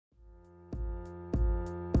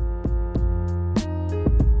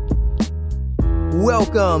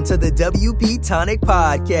Welcome to the WP Tonic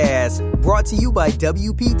Podcast, brought to you by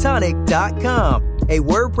WPTonic.com, a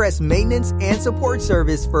WordPress maintenance and support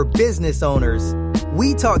service for business owners.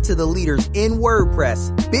 We talk to the leaders in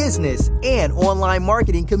WordPress, business, and online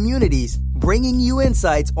marketing communities, bringing you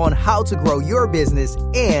insights on how to grow your business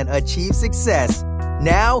and achieve success.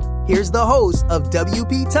 Now, here's the hosts of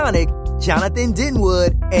WP Tonic, Jonathan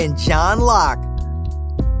Denwood and John Locke.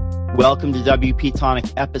 Welcome to WP Tonic,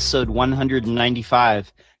 episode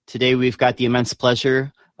 195. Today we've got the immense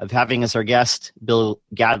pleasure of having as our guest, Bill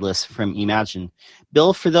Gadlis from Imagine.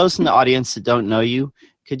 Bill, for those in the audience that don't know you,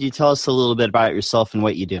 could you tell us a little bit about yourself and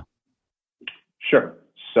what you do? Sure.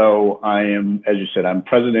 So I am, as you said, I'm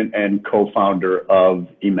president and co-founder of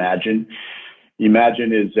Imagine.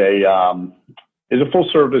 Imagine is a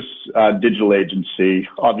full-service digital agency.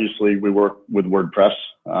 Obviously, we work with WordPress.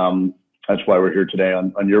 That's why we're here today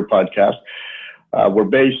on your podcast. We're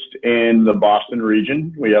based in the Boston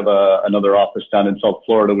region. We have another office down in South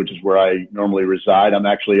Florida, which is where I normally reside. I'm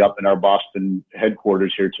actually up in our Boston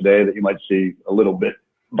headquarters here today that you might see a little bit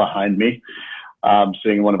behind me,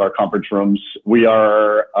 sitting in one of our conference rooms. We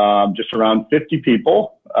are just around 50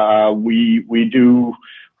 people. We do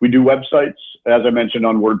websites. As I mentioned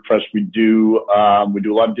on WordPress, we do a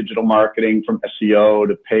lot of digital marketing, from SEO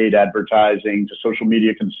to paid advertising to social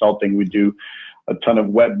media consulting. We do a ton of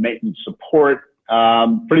web maintenance support.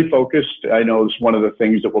 Pretty focused. I know it's one of the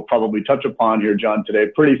things that we'll probably touch upon here, John,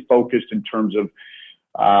 today. Pretty focused in terms of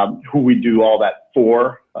who we do all that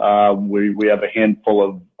for. We have a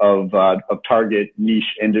handful of target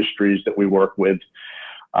niche industries that we work with.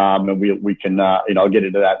 And we can, I'll get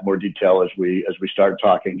into that in more detail as we start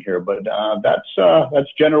talking here. But that's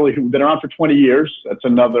generally who we've been around for 20 years. That's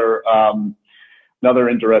another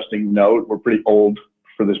interesting note. We're pretty old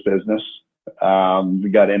for this business. We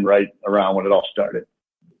got in right around when it all started.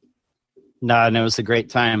 No, and it was a great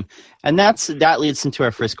time. And that leads into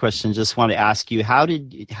our first question. Just want to ask you, how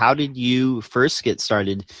did you first get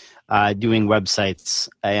started doing websites,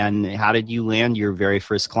 and how did you land your very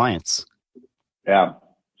first clients? Yeah.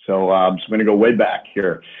 So I'm going to go way back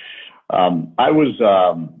here. I was,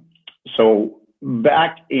 so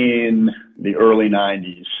back in the early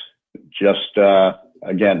 90s, just,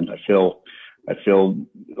 again, I feel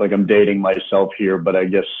like I'm dating myself here, but I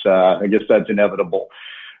guess that's inevitable.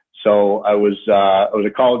 So I was a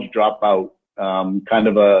college dropout, kind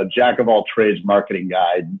of a jack of all trades marketing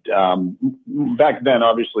guy. Back then,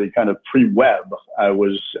 obviously kind of pre-web, I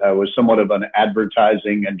was somewhat of an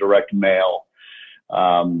advertising and direct mail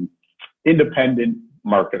independent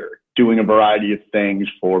marketer, doing a variety of things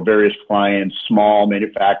for various clients, small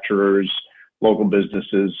manufacturers, local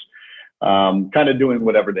businesses, kind of doing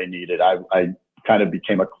whatever they needed. I kind of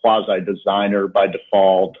became a quasi designer by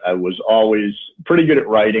default. I was always pretty good at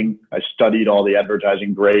writing. I studied all the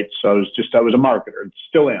advertising greats. So I was a marketer,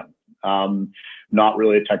 still am, not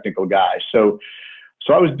really a technical guy. So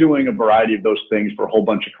I was doing a variety of those things for a whole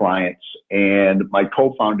bunch of clients. And my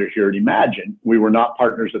co-founder here at Imagine, we were not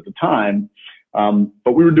partners at the time,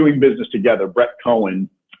 but we were doing business together. Brett Cohen,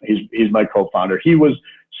 he's my co-founder. He was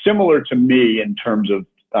similar to me in terms of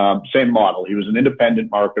same model. He was an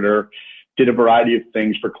independent marketer, did a variety of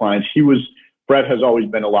things for clients. Brett has always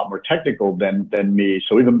been a lot more technical than me.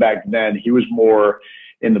 So even back then, he was more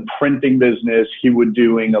in the printing business. He was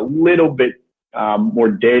doing a little bit more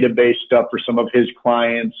database stuff for some of his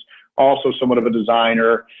clients, also somewhat of a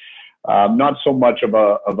designer, not so much of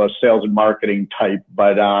a sales and marketing type,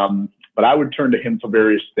 but I would turn to him for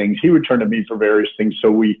various things. He would turn to me for various things. So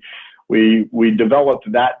we developed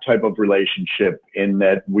that type of relationship in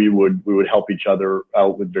that we would help each other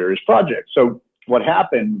out with various projects. So what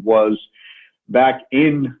happened was, back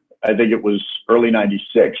in, I think it was early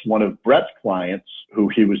 96, one of Brett's clients, who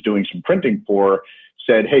he was doing some printing for,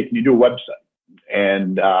 said, "Hey, can you do a website?"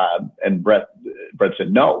 And Brett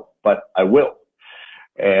said, "No, but I will."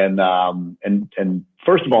 And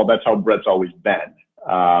first of all, that's how Brett's always been.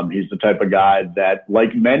 He's the type of guy that,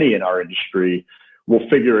 like many in our industry, will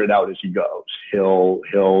figure it out as he goes.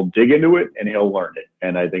 He'll dig into it and he'll learn it.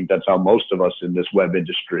 And I think that's how most of us in this web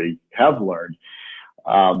industry have learned.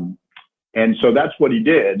 And so that's what he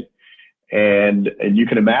did. And you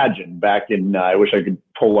can imagine back in, I wish I could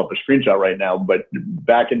pull up a screenshot right now, but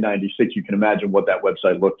back in 96, you can imagine what that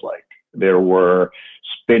website looked like. There were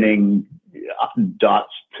spinning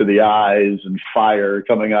dots to the eyes and fire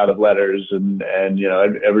coming out of letters and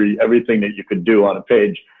everything that you could do on a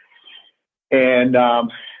page. And,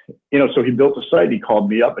 so he built a site. He called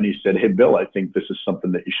me up and he said, "Hey, Bill, I think this is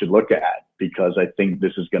something that you should look at because I think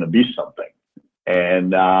this is going to be something."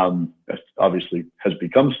 And obviously has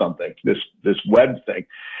become something, this web thing.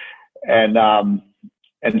 And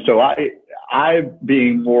so I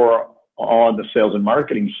being more on the sales and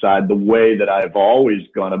marketing side, the way that I've always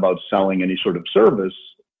gone about selling any sort of service,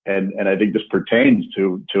 and I think this pertains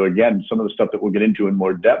to again, some of the stuff that we'll get into in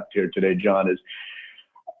more depth here today, John, is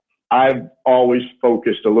I've always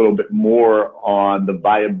focused a little bit more on the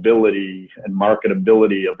viability and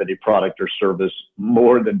marketability of any product or service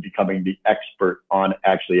more than becoming the expert on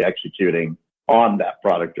actually executing on that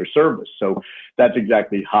product or service. So that's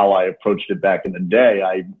exactly how I approached it back in the day.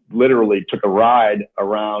 I literally took a ride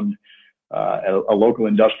around a local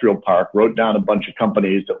industrial park, wrote down a bunch of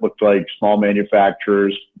companies that looked like small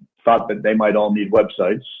manufacturers, thought that they might all need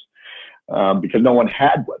websites. Because no one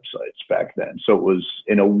had websites back then. So it was,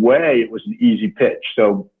 in a way, it was an easy pitch.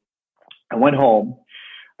 So I went home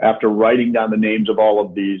after writing down the names of all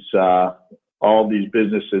of these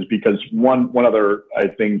businesses, because one other, I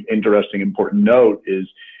think, interesting, important note is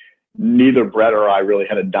neither Brett or I really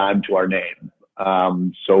had a dime to our name.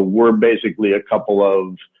 So we're basically a couple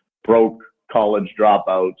of broke college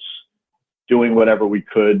dropouts doing whatever we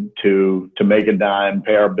could to make a dime,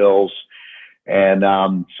 pay our bills. And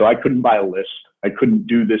so I couldn't buy a list. I couldn't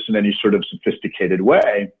do this in any sort of sophisticated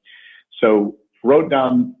way. So wrote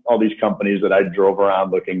down all these companies that I drove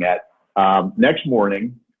around looking at. Next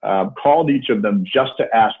morning, called each of them just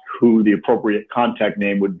to ask who the appropriate contact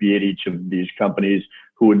name would be at each of these companies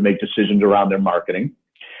who would make decisions around their marketing.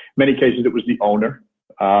 In many cases, it was the owner,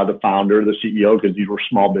 the founder, the CEO, because these were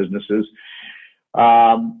small businesses.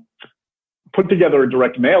 Put together a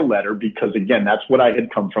direct mail letter because, again, that's what I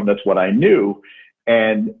had come from. That's what I knew.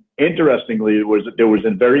 And interestingly, there was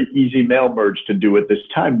a very easy mail merge to do at this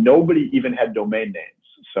time. Nobody even had domain names.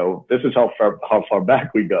 So this is how far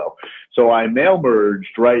back we go. So I mail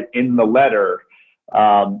merged right in the letter,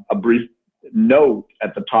 a brief note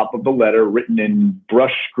at the top of the letter written in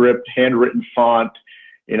brush script, handwritten font,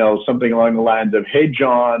 something along the lines of, "Hey,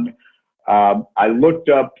 John, I looked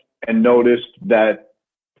up and noticed that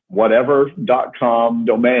whatever.com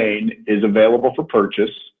domain is available for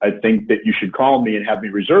purchase. I think that you should call me and have me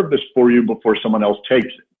reserve this for you before someone else takes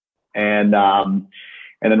it." And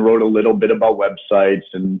then wrote a little bit about websites,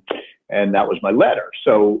 and that was my letter.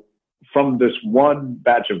 So from this one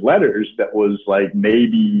batch of letters that was like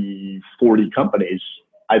maybe 40 companies,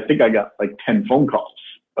 I think I got like 10 phone calls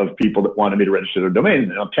of people that wanted me to register their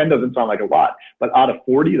domain. 10 doesn't sound like a lot, but out of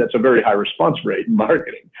 40, that's a very high response rate in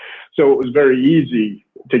marketing. So it was very easy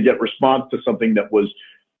to get response to something that was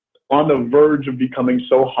on the verge of becoming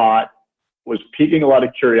so hot, was piquing a lot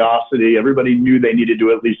of curiosity. Everybody knew they needed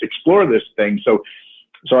to at least explore this thing. So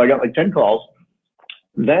I got like 10 calls.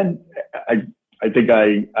 Then I think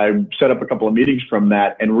I set up a couple of meetings from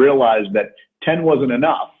that and realized that 10 wasn't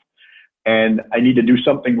enough. And I need to do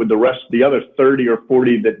something with the other 30 or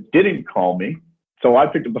 40 that didn't call me. So I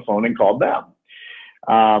picked up the phone and called them.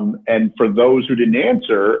 And for those who didn't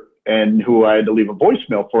answer and who I had to leave a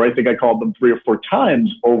voicemail for, I think I called them 3 or 4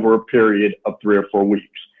 times over a period of 3 or 4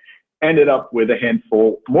 weeks. Ended up with a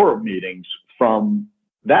handful more meetings from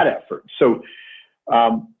that effort. So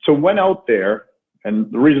went out there.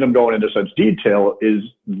 And the reason I'm going into such detail is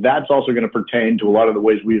that's also going to pertain to a lot of the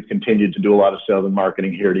ways we have continued to do a lot of sales and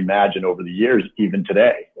marketing here at Imagine over the years, even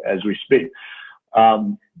today as we speak.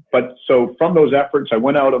 But so from those efforts, I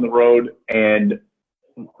went out on the road and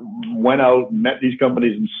met these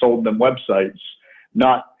companies and sold them websites,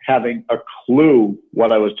 not having a clue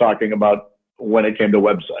what I was talking about when it came to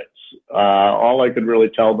websites. All I could really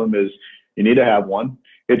tell them is you need to have one.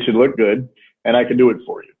 It should look good, and I can do it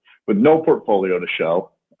for you. With no portfolio to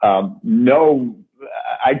show,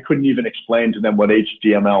 I couldn't even explain to them what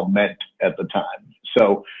HTML meant at the time,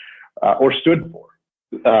 or stood for.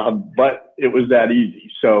 But it was that easy.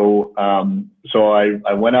 So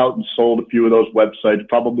I went out and sold a few of those websites,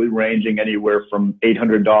 probably ranging anywhere from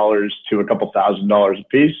 $800 to a couple $1,000s a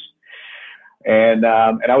piece. And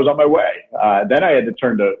I was on my way. Then I had to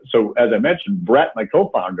turn to, so as I mentioned, Brett, my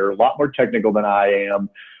co-founder, a lot more technical than I am,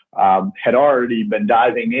 had already been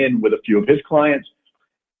diving in with a few of his clients,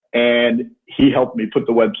 and he helped me put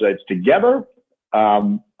the websites together.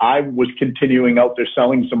 I was continuing out there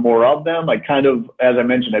selling some more of them. I kind of, as I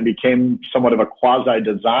mentioned, I became somewhat of a quasi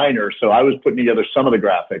designer. So I was putting together some of the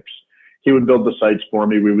graphics. He would build the sites for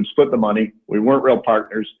me. We would split the money. We weren't real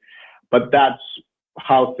partners, but that's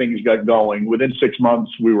how things got going. Within 6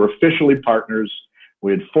 months, we were officially partners.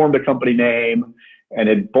 We had formed a company name and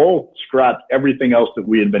had both scrapped everything else that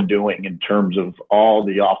we had been doing in terms of all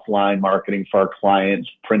the offline marketing for our clients,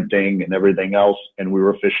 printing and everything else. And we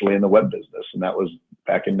were officially in the web business. And that was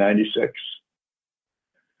back in 96.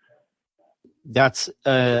 That's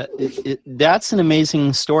an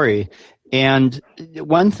amazing story. And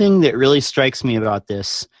one thing that really strikes me about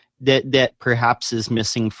this that perhaps is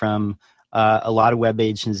missing from a lot of web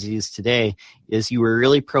agencies today is you were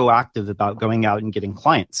really proactive about going out and getting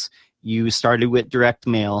clients. You started with direct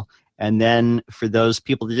mail, and then for those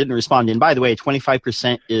people that didn't respond, and by the way,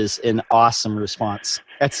 25% is an awesome response.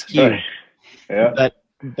 That's huge. Yeah.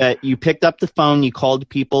 But you picked up the phone, you called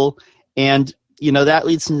people, and that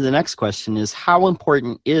leads into the next question is how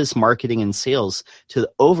important is marketing and sales to the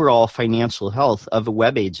overall financial health of a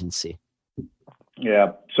web agency?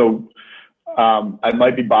 Yeah. So I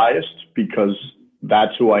might be biased because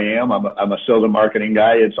that's who I am. I'm a sales and marketing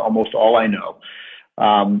guy. It's almost all I know.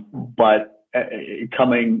 But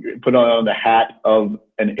put on the hat of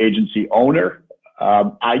an agency owner,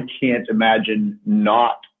 I can't imagine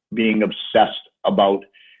not being obsessed about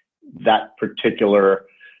that particular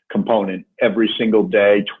component every single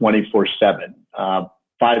day, 24/7.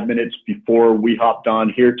 5 minutes before we hopped on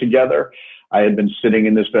here together, I had been sitting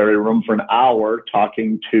in this very room for an hour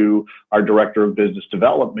talking to our director of business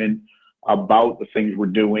development about the things we're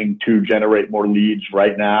doing to generate more leads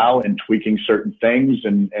right now and tweaking certain things.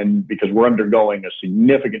 And because we're undergoing a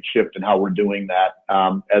significant shift in how we're doing that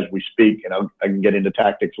as we speak, and I can get into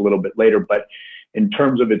tactics a little bit later, but in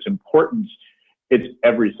terms of its importance, it's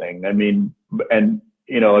everything. I mean, and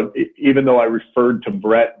even though I referred to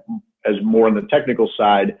Brett as more on the technical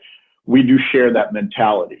side, we do share that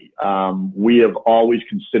mentality. We have always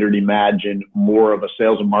considered Imagine more of a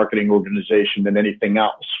sales and marketing organization than anything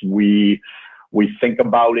else. We think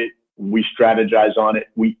about it, we strategize on it,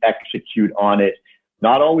 we execute on it,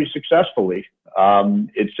 not always successfully.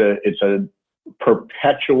 It's a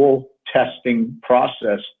perpetual testing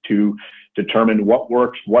process to determine what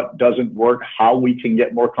works, what doesn't work, how we can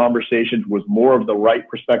get more conversations with more of the right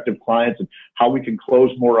prospective clients, and how we can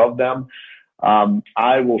close more of them.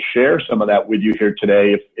 I will share some of that with you here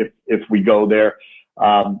today if we go there.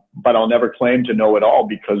 But I'll never claim to know it all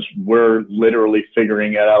because we're literally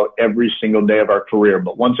figuring it out every single day of our career.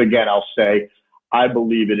 But once again, I'll say, I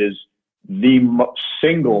believe it is the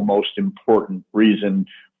single most important reason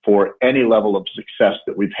for any level of success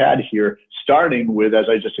that we've had here, starting with, as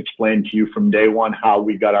I just explained to you from day one, how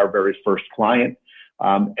we got our very first client,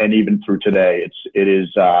 and even through today.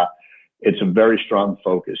 It's a very strong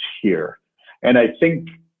focus here. And I think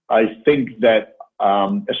that,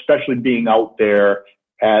 especially being out there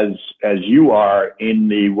as you are in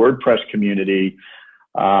the WordPress community,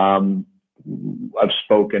 I've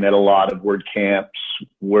spoken at a lot of WordCamps.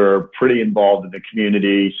 We're pretty involved in the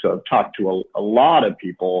community. So I've talked to a lot of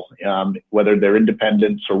people, whether they're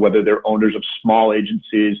independents or whether they're owners of small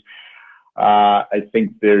agencies. I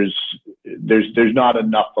think there's not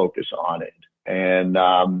enough focus on it. And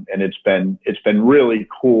it's been really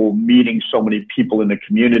cool meeting so many people in the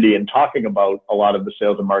community and talking about a lot of the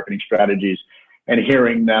sales and marketing strategies and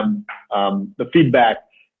hearing them, the feedback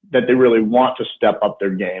that they really want to step up their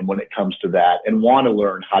game when it comes to that and want to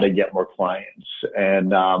learn how to get more clients.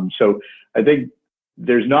 And so I think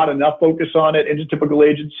there's not enough focus on it in a typical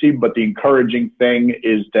agency, but the encouraging thing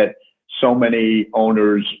is that so many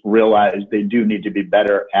owners realize they do need to be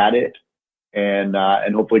better at it. And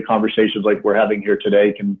hopefully conversations like we're having here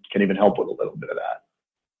today can even help with a little bit of that.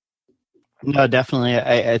 No, definitely.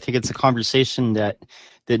 I think it's a conversation that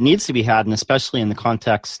needs to be had, and especially in the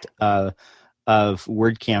context of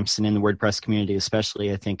WordCamps and in the WordPress community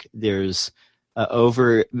especially. I think there's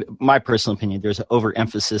my personal opinion, there's an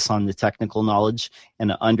overemphasis on the technical knowledge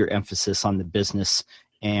and an underemphasis on the business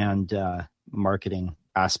and marketing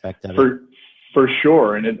aspect of it. For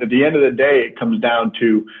sure. And at the end of the day, it comes down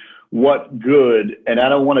to what good, and I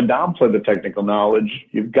don't want to downplay the technical knowledge.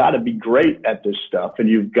 You've got to be great at this stuff, and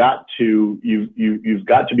you've got to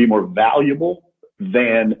be more valuable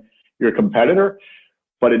than your competitor.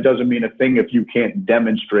 But it doesn't mean a thing if you can't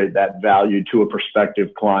demonstrate that value to a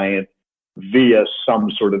prospective client via some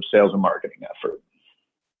sort of sales and marketing effort.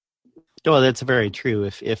 Well, that's very true.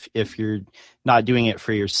 If you're not doing it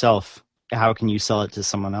for yourself, how can you sell it to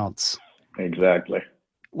someone else? Exactly.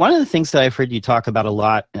 One of the things that I've heard you talk about a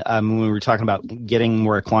lot when we were talking about getting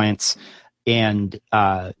more clients and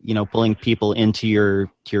pulling people into your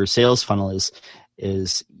sales funnel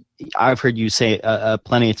is I've heard you say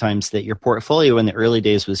plenty of times that your portfolio in the early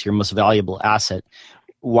days was your most valuable asset.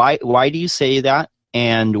 Why do you say that?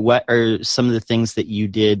 And what are some of the things that you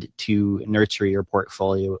did to nurture your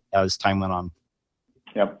portfolio as time went on?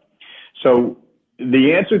 Yep. So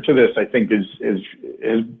the answer to this, I think, is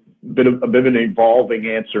a bit of an evolving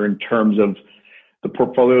answer in terms of the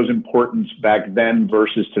portfolio's importance back then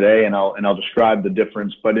versus today, and I'll describe the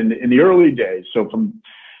difference. But in the early days, so from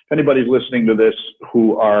anybody's listening to this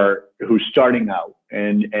who's starting out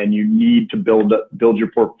and you need to build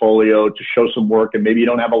your portfolio to show some work, and maybe you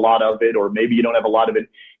don't have a lot of it, or maybe you don't have a lot of it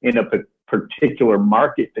in a particular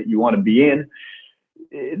market that you want to be in,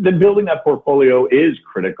 then building that portfolio is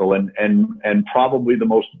critical and probably the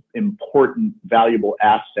most important, valuable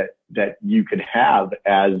asset that you can have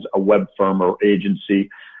as a web firm or agency,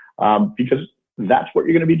 because that's what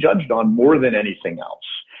you're going to be judged on more than anything else.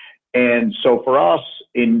 And so for us,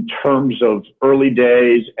 in terms of early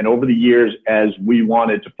days and over the years, as we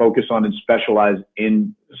wanted to focus on and specialize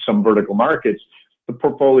in some vertical markets, the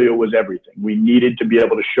portfolio was everything. We needed to be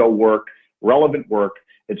able to show work, relevant work.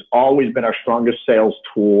 It's always been our strongest sales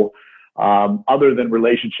tool. Other than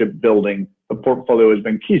relationship building, the portfolio has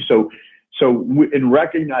been key. So in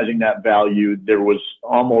recognizing that value, there was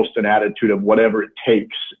almost an attitude of whatever it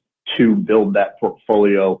takes to build that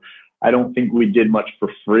portfolio. I don't think we did much for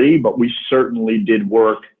free, but we certainly did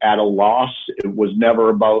work at a loss. It was never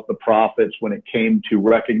about the profits when it came to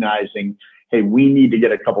recognizing, hey, we need to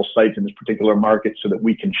get a couple sites in this particular market so that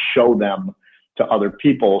we can show them to other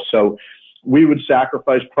people. So we would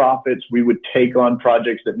sacrifice profits. We would take on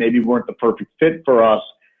projects that maybe weren't the perfect fit for us,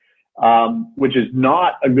 which is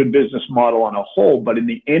not a good business model on a whole, but in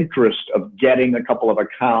the interest of getting a couple of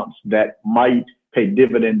accounts that might pay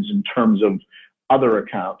dividends in terms of other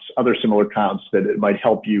accounts, other similar accounts that it might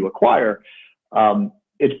help you acquire,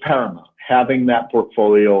 it's paramount. Having that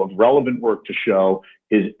portfolio of relevant work to show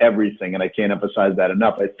is everything, and I can't emphasize that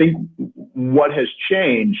enough. I think what has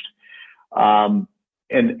changed, and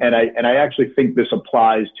I actually think this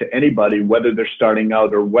applies to anybody, whether they're starting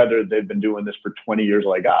out or whether they've been doing this for 20 years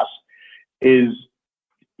like us, is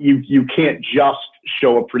you can't just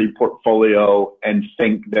show a pretty portfolio and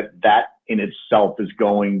think that in itself is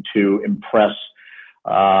going to impress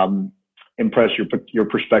your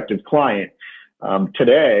prospective client.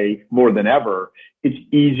 Today, more than ever, it's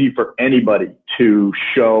easy for anybody to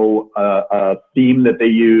show a theme that they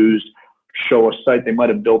used, show a site they might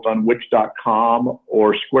have built on Wix.com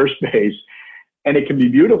or Squarespace, and it can be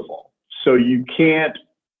beautiful. So you can't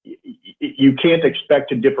expect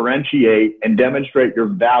to differentiate and demonstrate your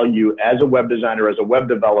value as a web designer, as a web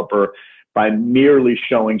developer, by merely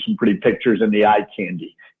showing some pretty pictures and the eye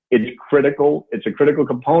candy. It's critical. It's a critical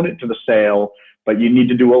component to the sale, but you need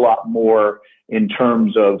to do a lot more in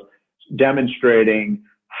terms of demonstrating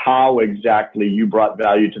how exactly you brought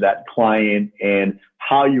value to that client and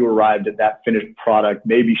how you arrived at that finished product,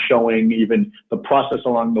 maybe showing even the process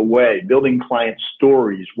along the way, building client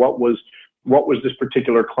stories. What was this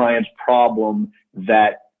particular client's problem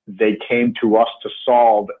that they came to us to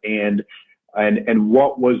solve, and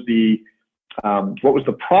what was the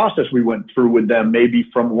process we went through with them, maybe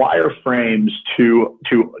from wireframes to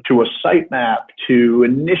a sitemap, to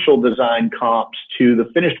initial design comps, to the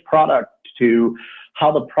finished product, to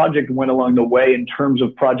how the project went along the way in terms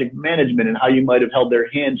of project management and how you might have held their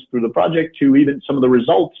hands through the project, to even some of the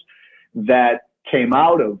results that came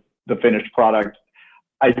out of the finished product.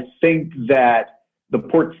 I think that the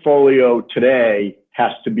portfolio today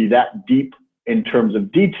has to be that deep in terms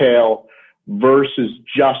of detail versus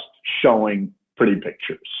just showing pretty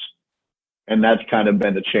pictures. And that's kind of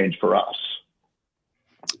been the change for us.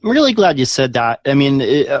 I'm really glad you said that. I mean,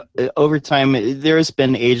 over time, there's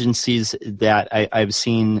been agencies that I've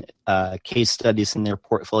seen case studies in their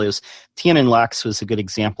portfolios. Tian & Lex was a good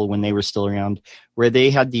example when they were still around, where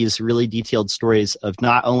they had these really detailed stories of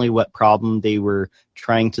not only what problem they were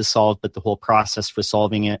trying to solve, but the whole process for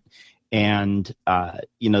solving it, and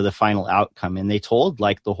the final outcome. And they told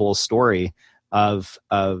like the whole story of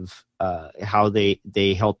how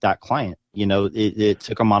they helped that client. It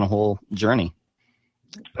took them on a whole journey.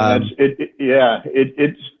 It's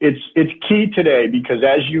key today, because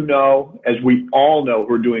as you know, as we all know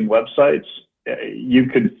who are doing websites, you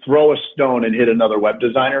could throw a stone and hit another web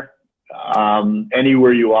designer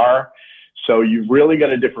anywhere you are. So you've really got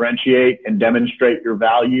to differentiate and demonstrate your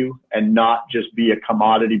value and not just be a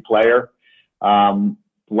commodity player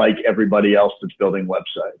like everybody else that's building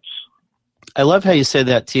websites. I love how you said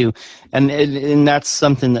that too. And that's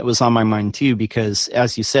something that was on my mind too, because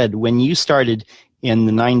as you said, when you started in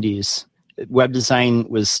the 90s, web design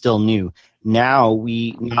was still new. Now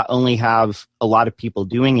we not only have a lot of people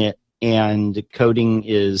doing it, and coding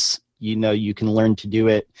is, you can learn to do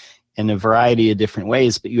it in a variety of different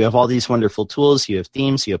ways, but you have all these wonderful tools, you have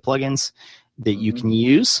themes, you have plugins that you can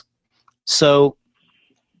use. So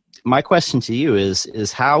my question to you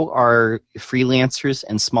is how are freelancers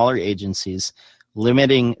and smaller agencies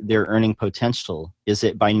limiting their earning potential? Is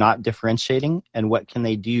it by not differentiating? And what can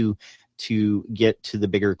they do to get to the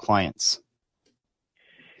bigger clients?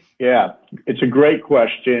 Yeah, it's a great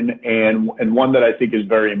question, and one that I think is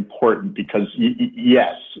very important because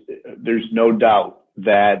yes, there's no doubt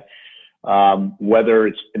that whether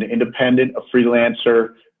it's an independent, a freelancer,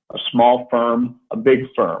 a small firm, a big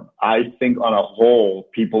firm, I think on a whole,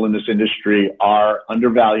 people in this industry are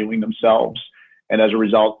undervaluing themselves and as a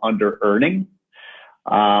result, under earning.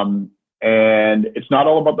 And it's not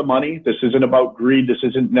all about the money. This isn't about greed. This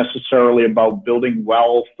isn't necessarily about building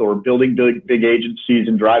wealth or building big agencies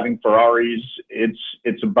and driving Ferraris.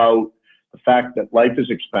 It's about the fact that life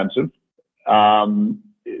is expensive.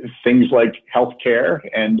 Things like healthcare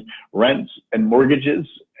and rents and mortgages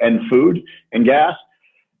and food and gas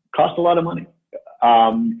cost a lot of money.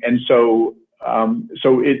 And so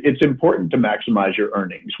it's important to maximize your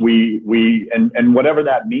earnings. And whatever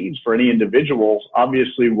that means for any individuals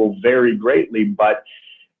obviously will vary greatly, but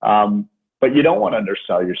you don't want to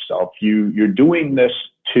undersell yourself. You're doing this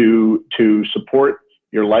to support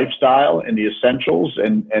your lifestyle and the essentials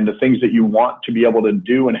and the things that you want to be able to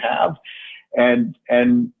do and have. And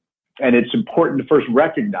it's important to first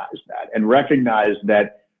recognize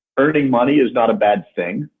that earning money is not a bad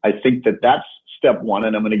thing. I think that that's step one,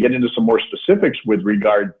 and I'm going to get into some more specifics with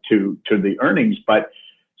regard to the earnings. But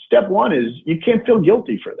step one is you can't feel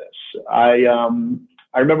guilty for this. I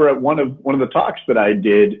remember at one of the talks that I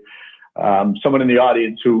did, someone in the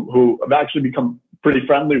audience who I've actually become pretty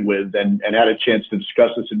friendly with and had a chance to discuss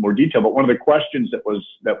this in more detail. But one of the questions that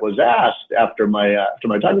was asked after my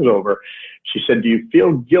talk was over, she said, "Do you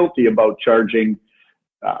feel guilty about charging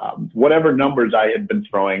whatever numbers I had been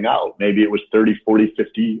throwing out? Maybe it was $30, $40,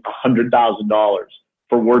 $50, $100,000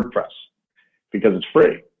 for WordPress because it's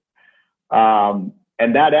free."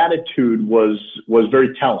 And that attitude was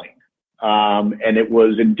very telling. And it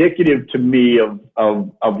was indicative to me of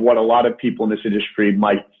what a lot of people in this industry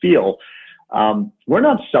might feel. We're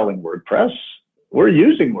not selling WordPress. We're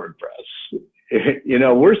using WordPress.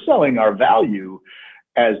 We're selling our value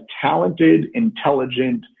as talented,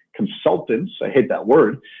 intelligent consultants. I hate that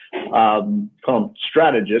word. Call them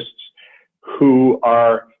strategists who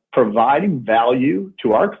are providing value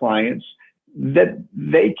to our clients that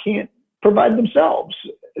they can't provide themselves.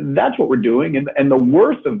 That's what we're doing. And the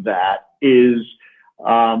worth of that is,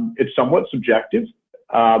 it's somewhat subjective.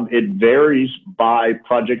 It varies by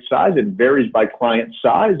project size. It varies by client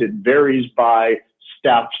size. It varies by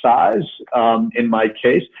staff size, in my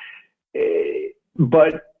case.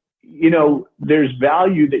 But, there's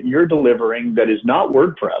value that you're delivering that is not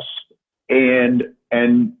WordPress,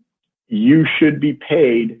 and you should be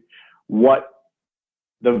paid what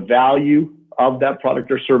the value of that product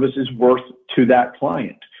or service is worth to that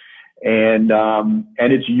client. And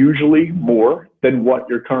it's usually more than what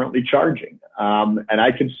you're currently charging. And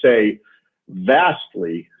I can say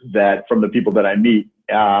vastly that from the people that I meet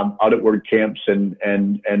out at WordCamps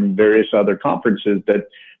and various other conferences,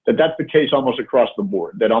 that's the case almost across the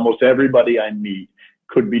board, that almost everybody I meet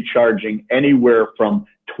could be charging anywhere from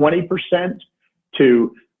 20%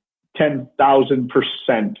 to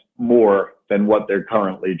 10,000% more than what they're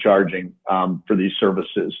currently charging for these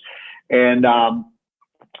services. And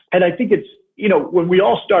I think it's, when we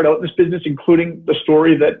all start out in this business, including the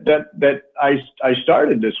story that I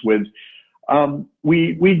started this with,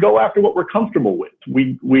 we go after what we're comfortable with.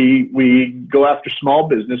 We go after small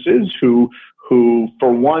businesses who,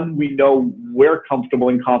 for one, we know we're comfortable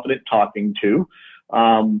and confident talking to.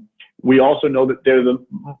 We also know that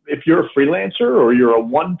if you're a freelancer or you're a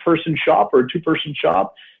one-person shop or a two-person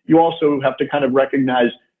shop, you also have to kind of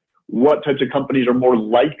recognize what types of companies are more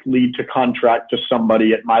likely to contract to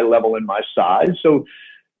somebody at my level and my size. So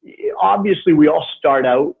obviously we all start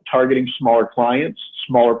out targeting smaller clients,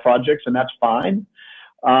 smaller projects, and that's fine.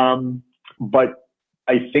 But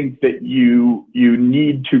I think that you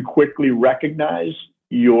need to quickly recognize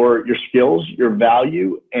your skills, your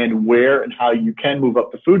value, and where and how you can move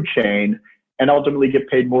up the food chain and ultimately get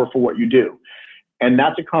paid more for what you do. And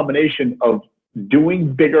that's a combination of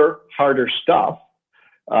doing bigger, harder stuff,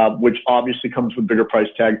 which obviously comes with bigger price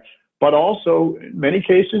tag, but also in many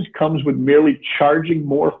cases comes with merely charging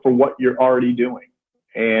more for what you're already doing.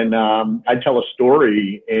 And I tell a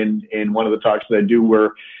story in one of the talks that I do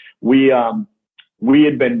where we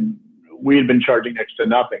had been charging next to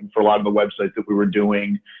nothing for a lot of the websites that we were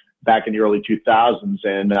doing back in the early 2000s.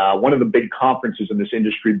 And one of the big conferences in this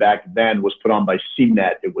industry back then was put on by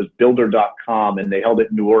CNET. It was Builder.com, and they held it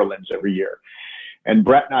in New Orleans every year. And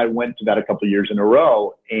Brett and I went to that a couple of years in a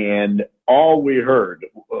row, and all we heard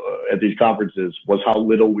at these conferences was how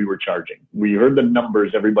little we were charging. We heard the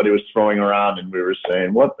numbers everybody was throwing around, and we were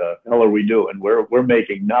saying, what the hell are we doing? We're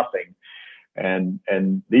making nothing. And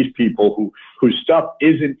these people whose stuff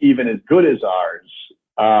isn't even as good as ours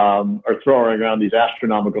are throwing around these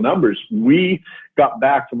astronomical numbers. We got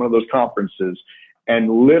back from one of those conferences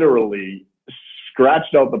and literally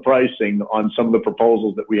scratched out the pricing on some of the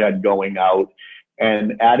proposals that we had going out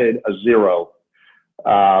and added a 0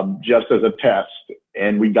 just as a test,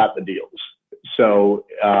 and we got the deals. So,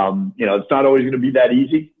 it's not always going to be that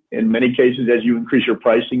easy. In many cases, as you increase your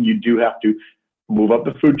pricing, you do have to move up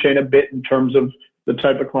the food chain a bit in terms of the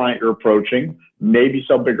type of client you're approaching, maybe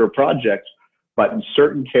sell bigger projects. But in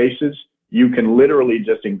certain cases, you can literally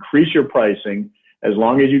just increase your pricing as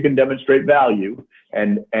long as you can demonstrate value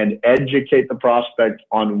and educate the prospect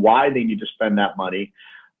on why they need to spend that money.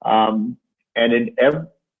 And in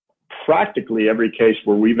practically every case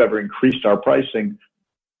where we've ever increased our pricing,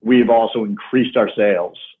 we've also increased our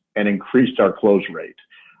sales and increased our close rate.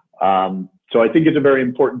 So I think it's a very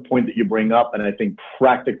important point that you bring up, and I think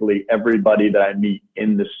practically everybody that I meet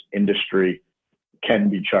in this industry can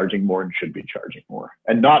be charging more and should be charging more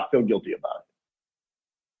and not feel guilty about it.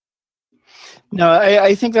 No,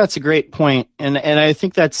 I think that's a great point. And I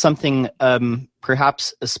think that's something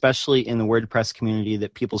perhaps especially in the WordPress community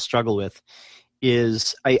that people struggle with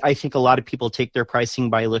is I think a lot of people take their pricing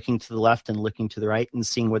by looking to the left and looking to the right and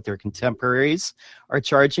seeing what their contemporaries are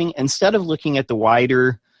charging instead of looking at the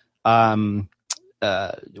wider world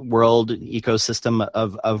ecosystem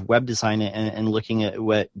of web design and looking at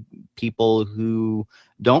what people who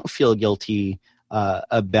don't feel guilty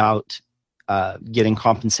about getting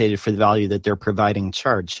compensated for the value that they're providing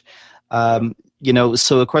charge.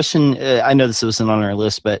 So a question, I know this wasn't on our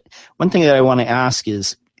list, but one thing that I want to ask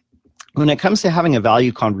is when it comes to having a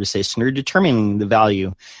value conversation or determining the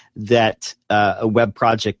value that a web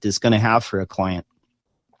project is going to have for a client,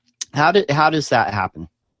 how does that happen?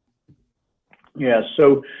 Yeah,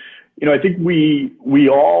 so I think we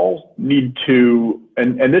all need to,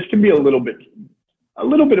 and this can be a little bit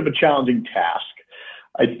of a challenging task.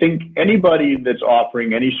 I think anybody that's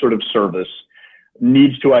offering any sort of service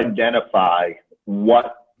needs to identify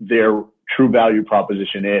what their true value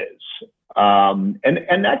proposition is, and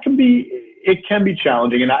that can be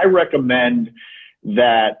challenging. And I recommend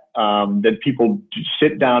that people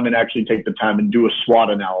sit down and actually take the time and do a SWOT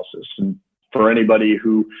analysis. And for anybody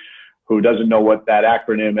who doesn't know what that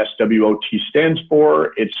acronym SWOT stands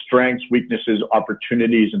for, it's strengths, weaknesses,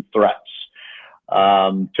 opportunities, and threats.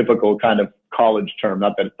 Typical kind of college term.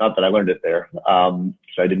 Not that I learned it there,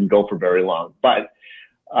 because I didn't go for very long. But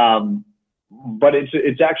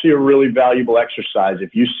it's actually a really valuable exercise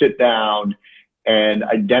if you sit down and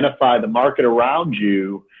identify the market around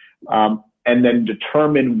you, and then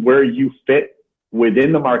determine where you fit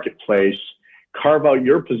within the marketplace. Carve out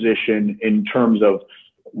your position in terms of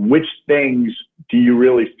which things do you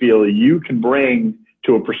really feel you can bring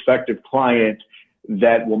to a prospective client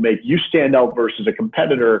that will make you stand out versus a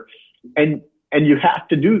competitor. And you have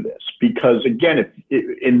to do this because, again,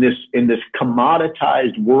 in this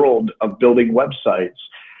commoditized world of building websites,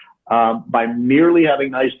 by merely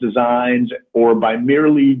having nice designs or by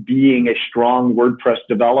merely being a strong WordPress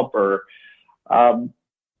developer,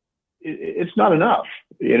 it's not enough.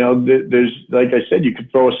 There's, like I said, you could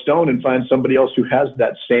throw a stone and find somebody else who has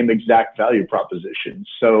that same exact value proposition.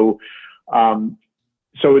 So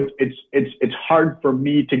it's hard for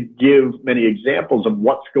me to give many examples of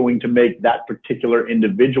what's going to make that particular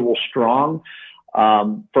individual strong.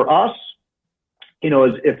 For us,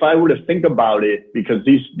 if I were to think about it, because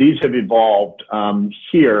these have evolved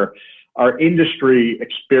here, our industry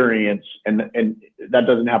experience, and that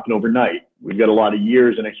doesn't happen overnight. We've got a lot of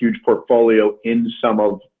years and a huge portfolio in some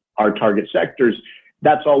of our target sectors.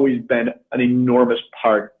 That's always been an enormous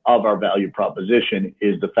part of our value proposition,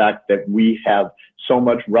 is the fact that we have so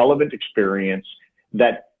much relevant experience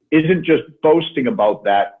that isn't just boasting about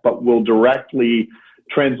that, but will directly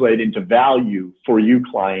translate into value for you,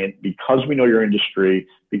 client, because we know your industry,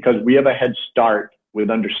 because we have a head start with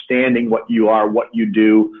understanding what you are, what you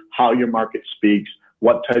do, how your market speaks,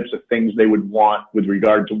 what types of things they would want with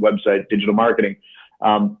regard to website digital marketing.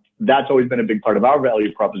 That's always been a big part of our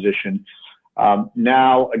value proposition.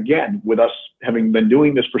 Now, again, with us having been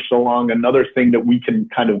doing this for so long, another thing that we can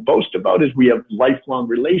kind of boast about is we have lifelong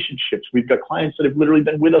relationships. We've got clients that have literally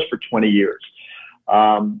been with us for 20 years.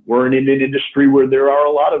 We're in an industry where there are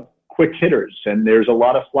a lot of quick hitters and there's a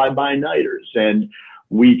lot of fly-by-nighters, and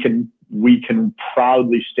we can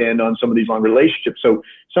proudly stand on some of these long relationships. So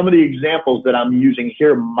some of the examples that I'm using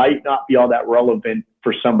here might not be all that relevant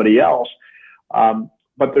for somebody else,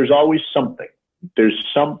 but there's always something. There's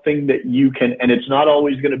something that you can, and it's not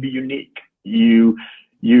always going to be unique. You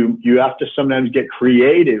you have to sometimes get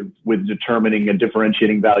creative with determining a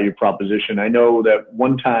differentiating value proposition. I know that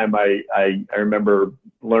one time I remember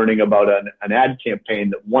learning about an ad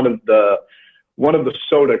campaign that one of the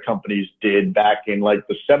soda companies did back in like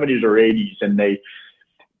the 70s or 80s, and they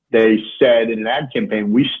said in an ad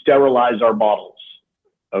campaign, we sterilize our bottles.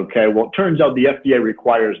 Okay, well, it turns out the FDA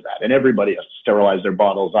requires that, and everybody has to sterilize their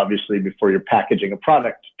bottles, obviously, before you're packaging a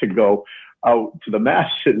product to go out to the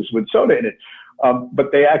masses with soda in it.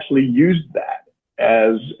 But they actually used that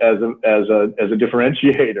as a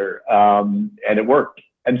differentiator, and it worked.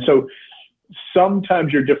 And so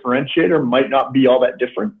sometimes your differentiator might not be all that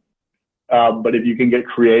different, but if you can get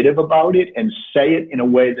creative about it and say it in a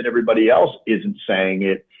way that everybody else isn't saying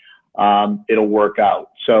it, it'll work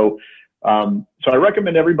out. So I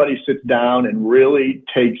recommend everybody sits down and really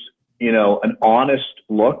takes, an honest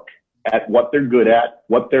look at what they're good at,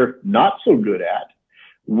 what they're not so good at,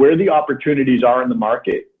 where the opportunities are in the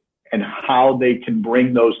market, and how they can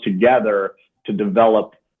bring those together to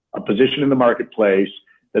develop a position in the marketplace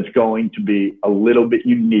that's going to be a little bit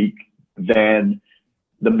unique than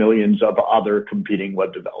the millions of other competing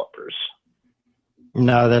web developers.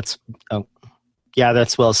 No, that's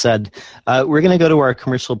well said. We're going to go to our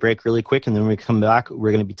commercial break really quick, and then when we come back,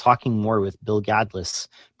 we're going to be talking more with Bill Gadlis,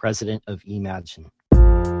 president of eMagin.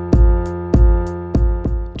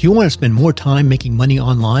 Do you want to spend more time making money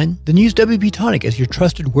online? Then use WP Tonic as your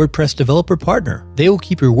trusted WordPress developer partner. They will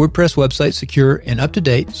keep your WordPress website secure and up to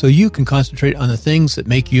date so you can concentrate on the things that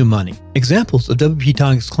make you money. Examples of WP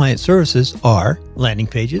Tonic's client services are landing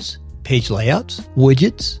pages, page layouts,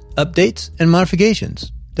 widgets, updates, and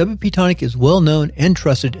modifications. WP Tonic is well known and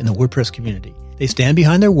trusted in the WordPress community. They stand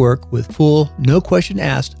behind their work with full, no question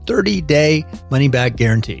asked, 30-day money-back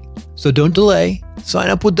guarantee. So don't delay. Sign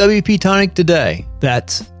up with WP Tonic today.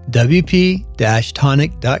 That's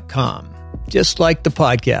WP-Tonic.com. Just like the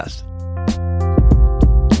podcast.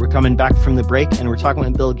 We're coming back from the break, and we're talking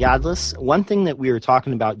with Bill Gadlis. One thing that we were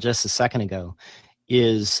talking about just a second ago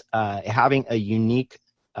is having a unique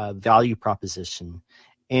value proposition.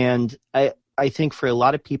 And I think for a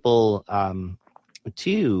lot of people,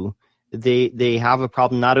 too, they have a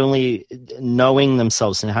problem not only knowing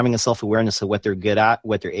themselves and having a self-awareness of what they're good at,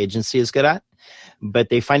 what their agency is good at, but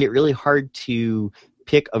they find it really hard to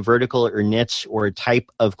pick a vertical or niche or a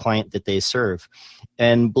type of client that they serve.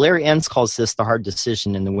 And Blair Enns calls this the hard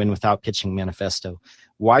decision in the Win Without Pitching manifesto.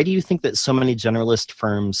 Why do you think that so many generalist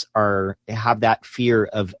firms have that fear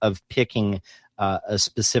of picking a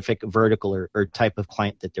specific vertical or type of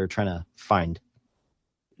client that they're trying to find?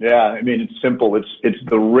 Yeah, I mean, it's simple. It's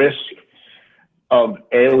the risk of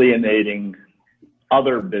alienating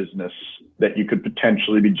other business that you could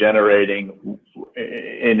potentially be generating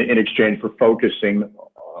in exchange for focusing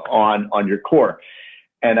on your core.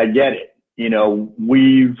 And I get it.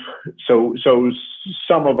 So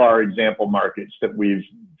some of our example markets that we've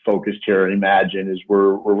focused here at eMagin is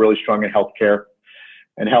we're really strong in healthcare.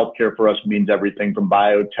 And healthcare for us means everything from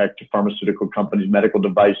biotech to pharmaceutical companies, medical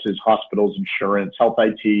devices, hospitals, insurance, health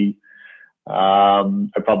IT.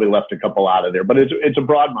 I probably left a couple out of there, but it's a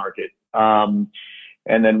broad market.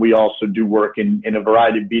 And then we also do work in a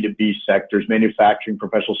variety of B2B sectors, manufacturing,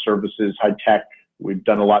 professional services, high tech. We've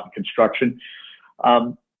done a lot in construction.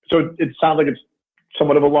 So it sounds like it's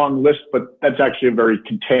somewhat of a long list, but that's actually a very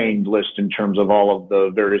contained list in terms of all of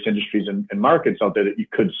the various industries and markets out there that you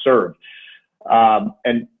could serve.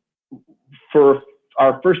 And for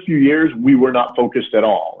our first few years, we were not focused at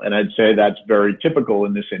all. And I'd say that's very typical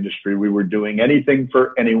in this industry. We were doing anything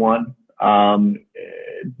for anyone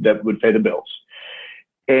that would pay the bills.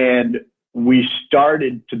 And we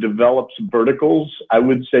started to develop some verticals, I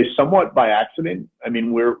would say somewhat by accident. I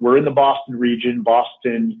mean, we're in the Boston region.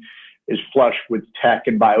 Boston is flush with tech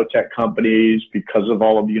and biotech companies because of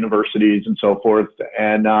all of the universities and so forth.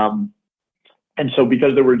 And so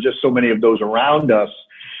because there were just so many of those around us,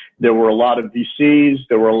 there were a lot of VCs,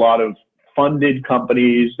 there were a lot of funded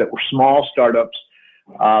companies that were small startups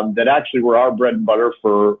that actually were our bread and butter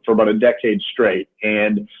for about a decade straight.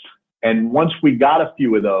 And once we got a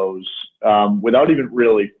few of those, without even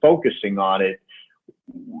really focusing on it,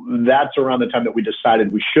 that's around the time that we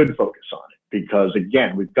decided we should focus on it. Because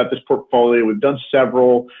again, we've got this portfolio, we've done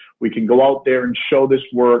several, we can go out there and show this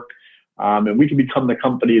work. And we can become the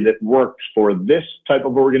company that works for this type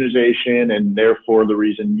of organization, and therefore the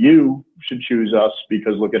reason you should choose us,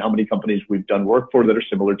 because look at how many companies we've done work for that are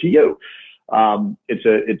similar to you.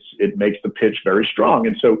 It makes the pitch very strong.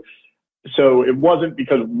 And so it wasn't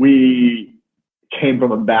because we came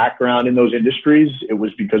from a background in those industries. It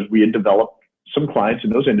was because we had developed some clients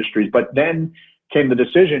in those industries, but then came the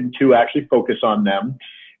decision to actually focus on them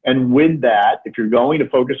And with that, if you're going to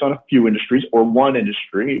focus on a few industries or one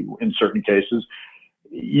industry in certain cases,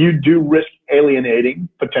 you do risk alienating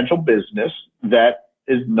potential business that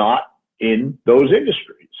is not in those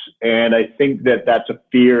industries. And I think that that's a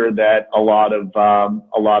fear that a lot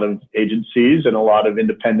of agencies and a lot of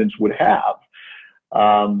independents would have.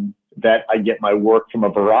 That I get my work from a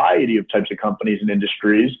variety of types of companies and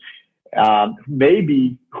industries,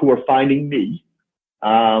 maybe who are finding me.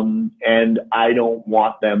 And I don't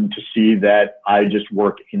want them to see that I just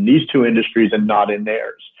work in these two industries and not in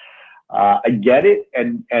theirs. I get it.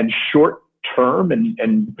 And short term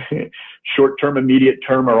and short term, immediate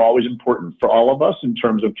term are always important for all of us in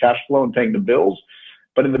terms of cash flow and paying the bills.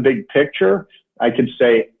 But in the big picture, I could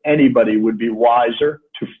say anybody would be wiser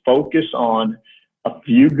to focus on a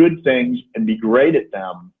few good things and be great at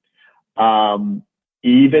them.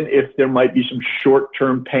 Even if there might be some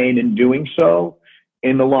short-term pain in doing so,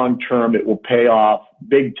 in the long term, it will pay off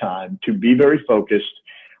big time to be very focused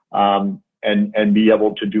and be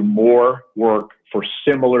able to do more work for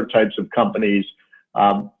similar types of companies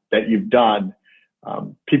that you've done.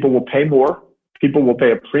 People will pay more. People will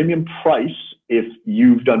pay a premium price if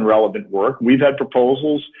you've done relevant work. We've had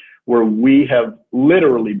proposals where we have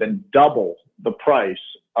literally been double the price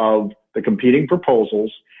of the competing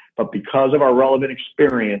proposals, but because of our relevant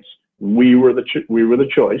experience, we were the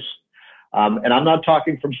choice. And I'm not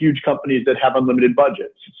talking from huge companies that have unlimited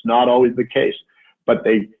budgets. It's not always the case, but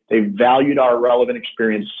they valued our relevant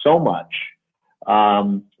experience so much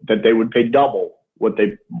that they would pay double what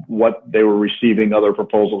they were receiving other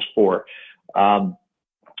proposals for.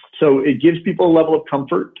 So it gives people a level of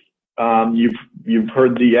comfort. You've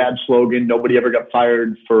heard the ad slogan, "Nobody ever got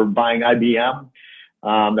fired for buying IBM."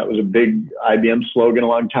 That was a big IBM slogan a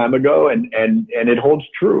long time ago, and it holds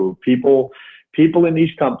true. People in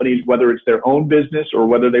these companies, whether it's their own business or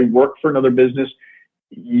whether they work for another business,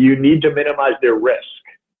 you need to minimize their risk.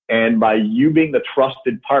 And by you being the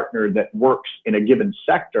trusted partner that works in a given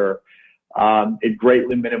sector, it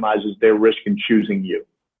greatly minimizes their risk in choosing you.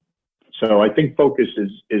 So I think focus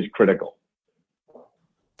is critical.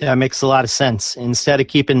 That makes a lot of sense. Instead of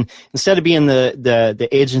being the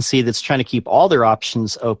agency that's trying to keep all their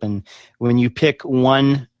options open, when you pick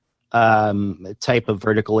one type of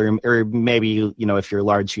vertical, or maybe, if you're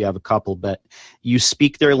large, you have a couple, but you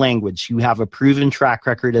speak their language, you have a proven track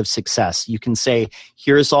record of success. You can say,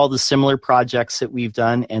 here's all the similar projects that we've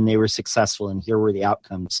done and they were successful and here were the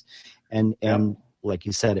outcomes. And like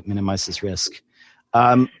you said, it minimizes risk.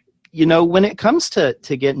 When it comes to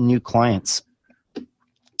getting new clients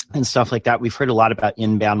and stuff like that, we've heard a lot about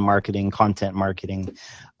inbound marketing, content marketing.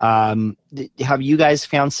 Have you guys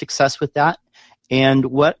found success with that? And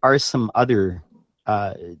what are some other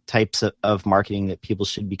types of marketing that people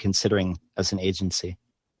should be considering as an agency?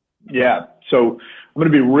 Yeah, so I'm going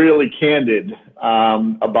to be really candid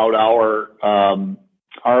about our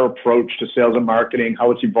approach to sales and marketing,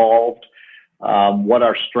 how it's evolved, what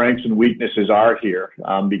our strengths and weaknesses are here,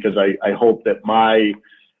 because I hope that my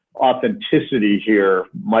authenticity here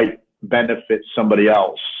might benefit somebody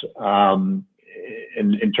else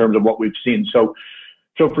in terms of what we've seen. So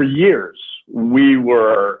for years, we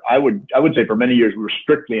were, I would say for many years, we were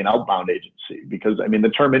strictly an outbound agency because, the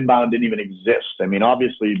term inbound didn't even exist.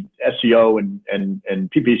 Obviously SEO and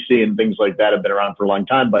PPC and things like that have been around for a long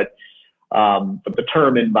time, but the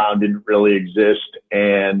term inbound didn't really exist.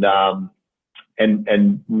 And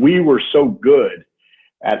we were so good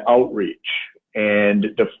at outreach and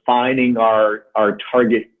defining our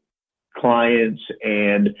target clients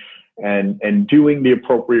and doing the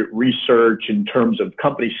appropriate research in terms of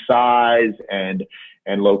company size and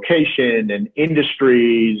location and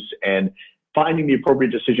industries and finding the appropriate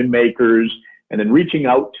decision makers and then reaching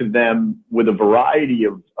out to them with a variety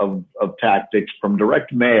of tactics, from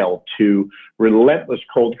direct mail to relentless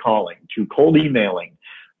cold calling to cold emailing.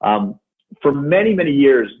 For many, many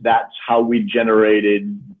years, that's how we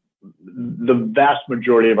generated the vast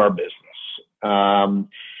majority of our business.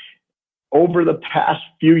 Over the past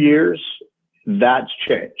few years, that's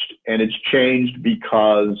changed. And it's changed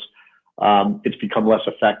because it's become less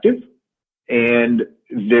effective. And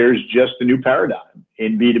there's just a new paradigm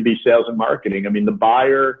in B2B sales and marketing. The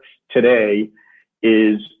buyer today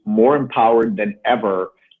is more empowered than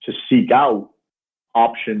ever to seek out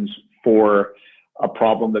options for a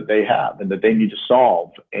problem that they have and that they need to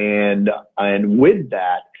solve. And with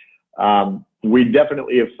that, we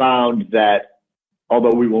definitely have found that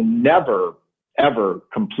although we will never, ever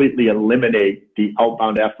completely eliminate the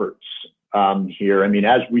outbound efforts here.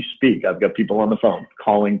 As we speak, I've got people on the phone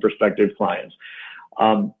calling prospective clients.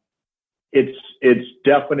 It's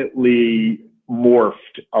definitely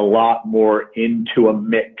morphed a lot more into a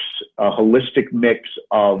holistic mix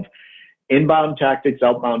of inbound tactics,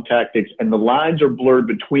 outbound tactics, and the lines are blurred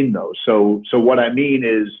between those. So what I mean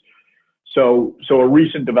is, so a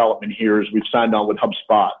recent development here is we've signed on with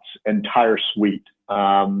HubSpot's entire suite.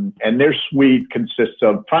 And their suite consists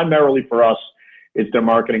of, primarily for us, it's their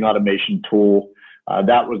marketing automation tool.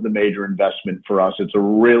 That was the major investment for us. It's a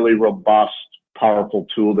really robust, powerful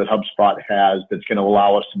tool that HubSpot has that's going to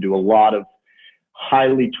allow us to do a lot of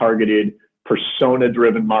highly targeted,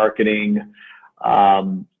 persona-driven marketing,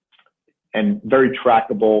 and very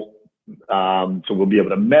trackable. So we'll be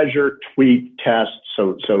able to measure, tweak, test.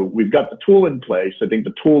 So we've got the tool in place. I think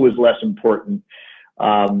the tool is less important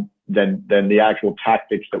than the actual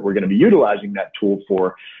tactics that we're going to be utilizing that tool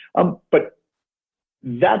for. But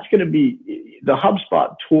that's going to be, the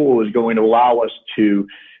HubSpot tool is going to allow us to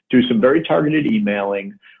do some very targeted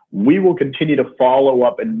emailing. We will continue to follow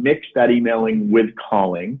up and mix that emailing with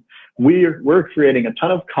calling. We're creating a ton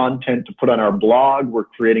of content to put on our blog. We're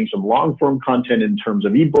creating some long form content in terms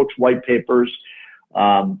of ebooks, white papers,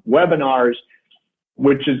 webinars,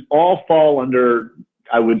 which is all fall under,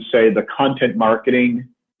 I would say, the content marketing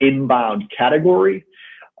inbound category.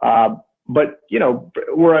 But, you know,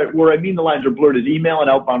 where I mean the lines are blurred is email and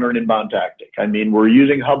outbound or an inbound tactic. I mean, we're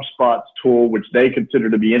using HubSpot's tool, which they consider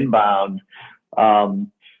to be inbound.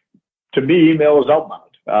 To me, email is outbound.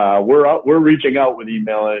 We're reaching out with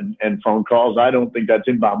email and phone calls. I don't think that's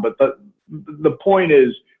inbound. But the point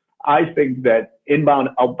is, I think that inbound,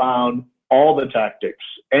 outbound, all the tactics,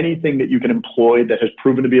 anything that you can employ that has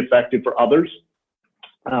proven to be effective for others,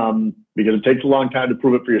 because it takes a long time to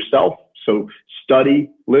prove it for yourself. So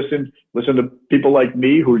study, listen to people like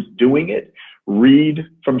me who's doing it, read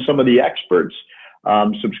from some of the experts,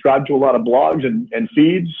 subscribe to a lot of blogs and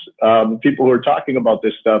feeds, people who are talking about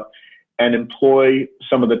this stuff, and employ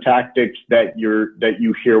some of the tactics that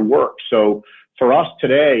you hear work. So for us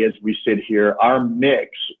today, as we sit here, our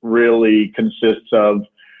mix really consists of,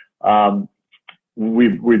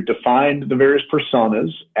 we've defined the various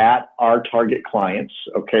personas at our target clients.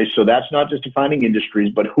 Okay. So that's not just defining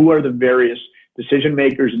industries, but who are the various decision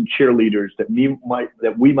makers and cheerleaders that we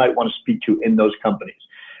might want to speak to in those companies.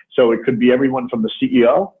 So it could be everyone from the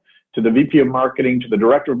CEO to the VP of marketing to the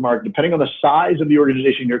director of marketing. Depending on the size of the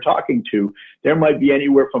organization you're talking to, there might be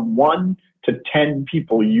anywhere from 1 to 10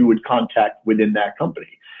 people you would contact within that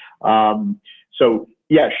company. So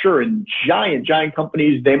yeah, sure. In giant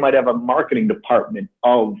companies, they might have a marketing department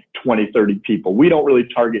of 20, 30 people. We don't really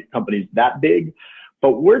target companies that big,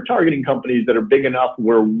 but we're targeting companies that are big enough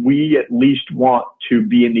where we at least want to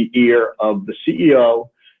be in the ear of the CEO,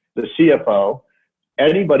 the CFO,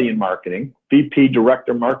 anybody in marketing, VP,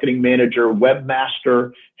 director, marketing manager,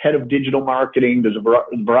 webmaster, head of digital marketing. There's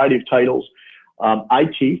a variety of titles.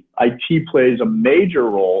 IT plays a major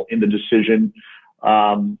role in the decision,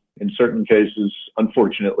 in certain cases,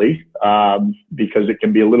 unfortunately, because it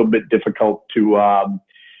can be a little bit difficult to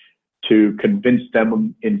convince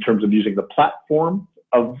them in terms of using the platform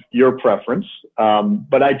of your preference.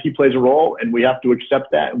 But IT plays a role, and we have to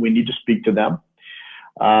accept that, and we need to speak to them.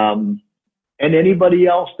 And anybody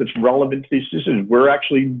else that's relevant to these decisions. We're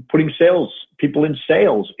actually putting people in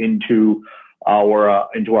sales into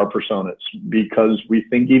our personas, because we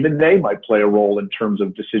think even they might play a role in terms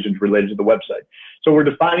of decisions related to the website. So we're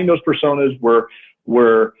defining those personas. We're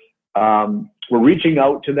reaching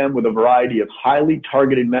out to them with a variety of highly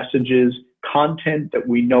targeted messages, content that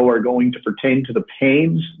we know are going to pertain to the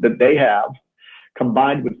pains that they have,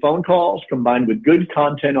 combined with phone calls, combined with good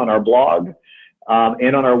content on our blog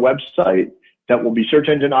and on our website that will be search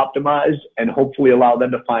engine optimized and hopefully allow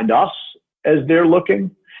them to find us as they're looking.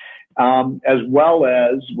 As well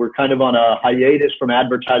as we're kind of on a hiatus from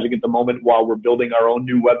advertising at the moment while we're building our own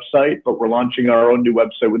new website, but we're launching our own new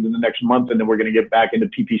website within the next month, and then we're going to get back into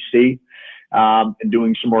PPC and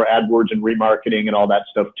doing some more AdWords and remarketing and all that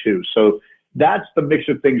stuff too. So that's the mix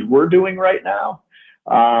of things we're doing right now.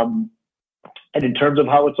 And in terms of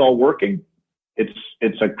how it's all working,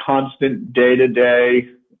 it's a constant day-to-day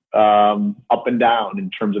up and down in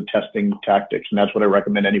terms of testing tactics, and that's what I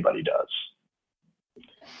recommend anybody does.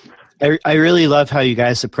 I really love how you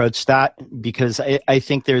guys approach that, because I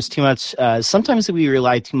think there's too much, sometimes we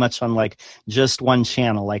rely too much on like just one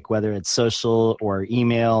channel, like whether it's social or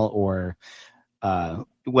email or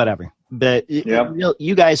whatever. But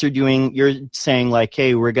you guys you're saying like,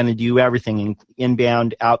 hey, we're going to do everything,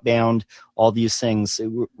 inbound, outbound, all these things.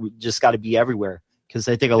 We just got to be everywhere, because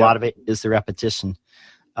I think a lot of it is the repetition.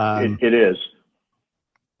 It is.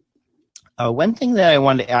 One thing that I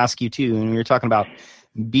wanted to ask you too, and we were talking about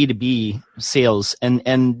B2B sales,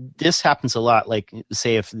 and this happens a lot. Like,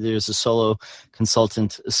 say if there's a solo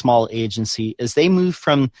consultant, a small agency, as they move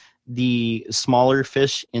from the smaller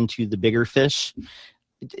fish into the bigger fish,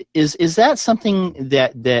 is that something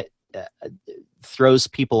that throws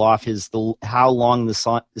people off? Is how long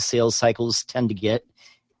the sales cycles tend to get?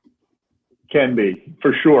 Can be,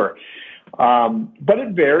 for sure. But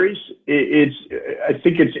it varies. I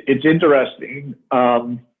think it's interesting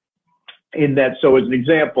in that. So as an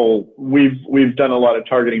example, we've done a lot of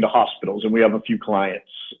targeting to hospitals, and we have a few clients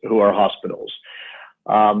who are hospitals.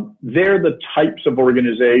 They're the types of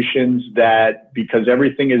organizations that, because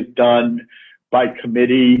everything is done by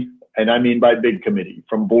committee, and I mean by big committee,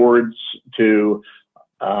 from boards to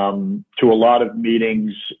a lot of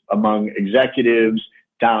meetings among executives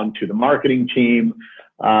down to the marketing team.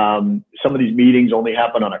 Some of these meetings only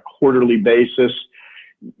happen on a quarterly basis.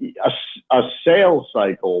 A sales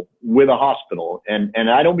cycle with a hospital, and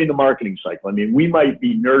I don't mean the marketing cycle. I mean, we might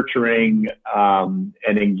be nurturing and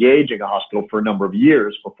engaging a hospital for a number of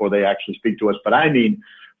years before they actually speak to us. But I mean,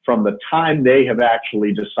 from the time they have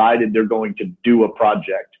actually decided they're going to do a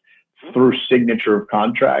project through signature of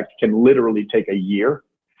contract can literally take a year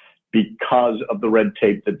because of the red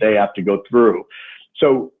tape that they have to go through.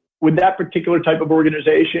 So with that particular type of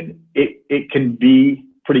organization, it can be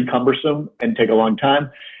pretty cumbersome and take a long time.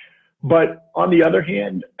 But on the other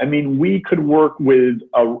hand, I mean, we could work with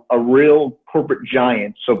a real corporate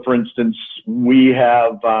giant. So for instance, we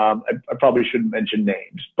have, I probably shouldn't mention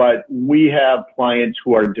names, but we have clients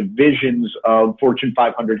who are divisions of Fortune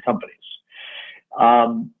 500 companies.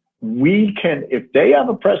 We can, if they have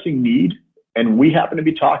a pressing need and we happen to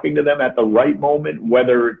be talking to them at the right moment,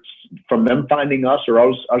 whether it's from them finding us or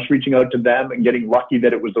us reaching out to them and getting lucky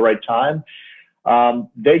that it was the right time,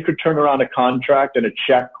 they could turn around a contract and a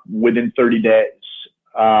check within 30 days.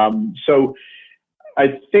 So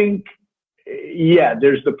I think, yeah,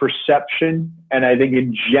 there's the perception. And I think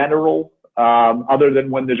in general, other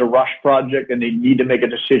than when there's a rush project and they need to make a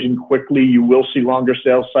decision quickly, you will see longer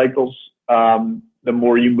sales cycles the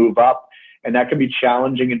more you move up. And that can be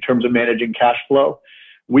challenging in terms of managing cash flow.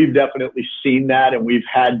 We've definitely seen that, and we've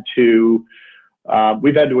had to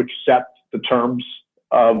accept the terms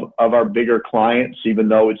of our bigger clients, even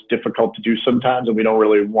though it's difficult to do sometimes and we don't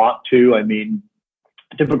really want to. I mean,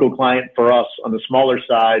 a typical client for us on the smaller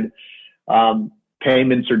side,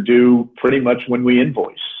 payments are due pretty much when we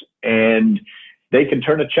invoice, and they can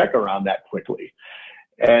turn a check around that quickly.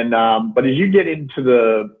 And but as you get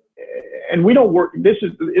into and we don't work, this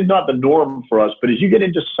is not the norm for us, but as you get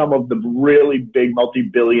into some of the really big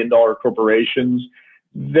multi-billion-dollar corporations,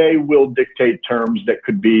 they will dictate terms that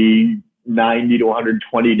could be 90 to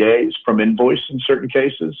 120 days from invoice in certain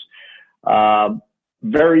cases.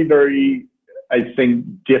 Very, very, I think,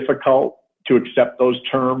 difficult to accept those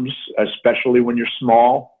terms, especially when you're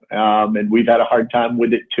small. And we've had a hard time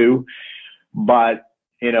with it too. But,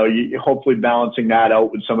 you know, hopefully balancing that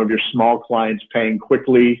out with some of your small clients paying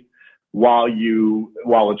quickly while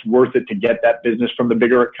it's worth it to get that business from the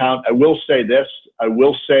bigger account. I will say this. I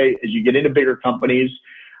will say, as you get into bigger companies,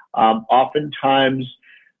 oftentimes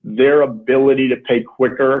their ability to pay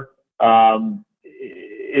quicker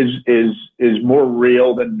is more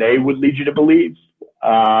real than they would lead you to believe.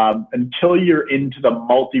 Until you're into the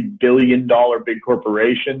multi-billion-dollar big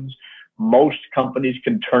corporations, most companies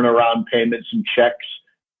can turn around payments and checks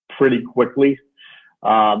pretty quickly.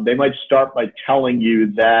 They might start by telling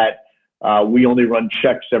you that we only run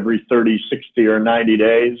checks every 30, 60, or 90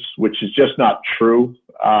 days, which is just not true.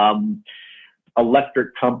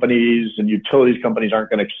 Electric companies and utilities companies aren't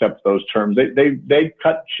going to accept those terms. They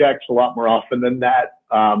cut checks a lot more often than that.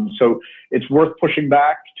 So it's worth pushing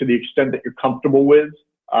back to the extent that you're comfortable with.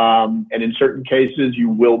 And in certain cases, you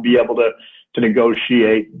will be able to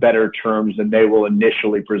negotiate better terms than they will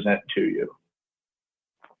initially present to you.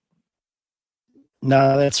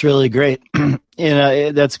 No, that's really great.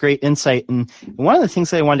 That's great insight. And one of the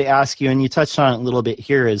things that I wanted to ask you, and you touched on it a little bit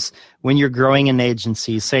here, is when you're growing an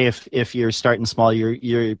agency, say if you're starting small,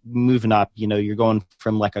 you're moving up, you're going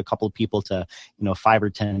from like a couple of people to, 5 or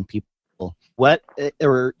 10 people,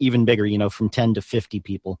 or even bigger, from 10 to 50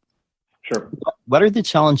 people. Sure. What are the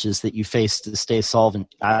challenges that you face to stay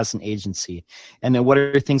solvent as an agency? And then what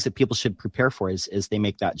are things that people should prepare for as they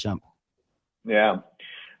make that jump? Yeah.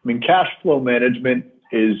 I mean, cash flow management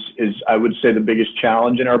is I would say the biggest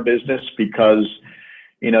challenge in our business, because,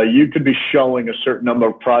 you could be showing a certain number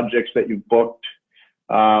of projects that you've booked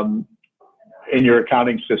in your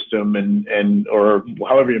accounting system or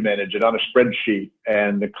however you manage it on a spreadsheet,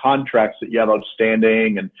 and the contracts that you have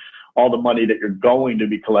outstanding and all the money that you're going to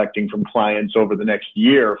be collecting from clients over the next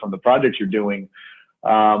year from the projects you're doing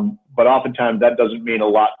But oftentimes that doesn't mean a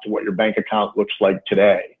lot to what your bank account looks like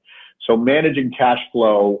today. So managing cash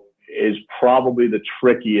flow is probably the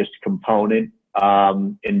trickiest component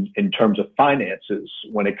in terms of finances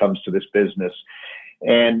when it comes to this business.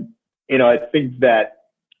 And, I think that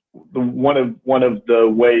one of the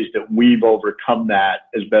ways that we've overcome that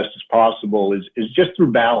as best as possible is just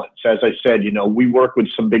through balance. As I said, we work with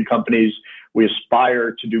some big companies. We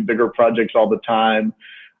aspire to do bigger projects all the time,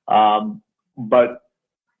 but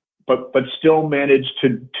still manage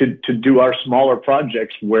to do our smaller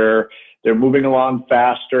projects where they're moving along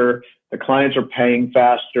faster. The clients are paying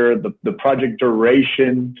faster. The project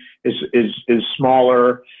duration is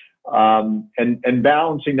smaller, and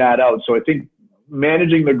balancing that out. So I think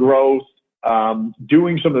managing the growth,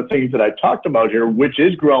 doing some of the things that I talked about here, which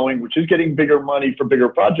is growing, which is getting bigger money for bigger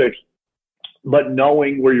projects, but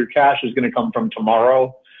knowing where your cash is going to come from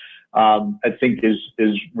tomorrow, I think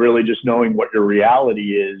is really just knowing what your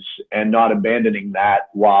reality is and not abandoning that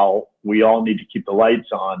while we all need to keep the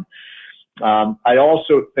lights on. I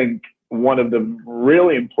also think one of the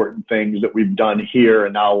really important things that we've done here,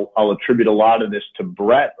 and I'll attribute a lot of this to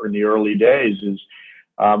Brett in the early days, is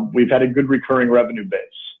we've had a good recurring revenue base.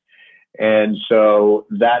 And so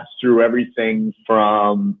that's through everything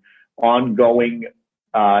from ongoing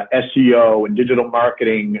SEO and digital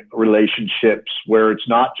marketing relationships where it's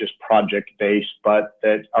not just project-based, but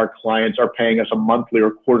that our clients are paying us a monthly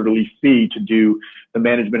or quarterly fee to do the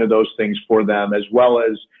management of those things for them, as well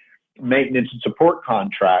as maintenance and support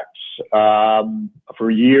contracts. For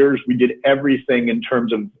years, we did everything in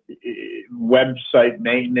terms of website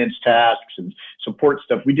maintenance tasks and support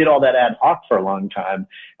stuff. We did all that ad hoc for a long time.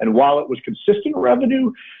 And while it was consistent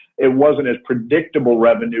revenue, it wasn't as predictable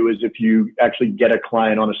revenue as if you actually get a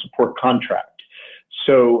client on a support contract.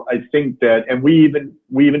 So I think that, and we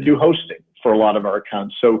even do hosting for a lot of our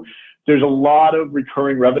accounts. So there's a lot of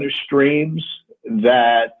recurring revenue streams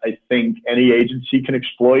that I think any agency can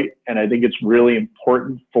exploit. And I think it's really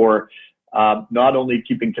important for not only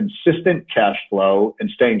keeping consistent cash flow and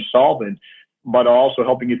staying solvent, but also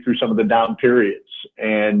helping you through some of the down periods.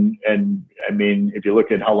 And I mean, if you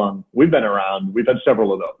look at how long we've been around, we've had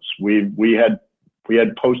several of those. We had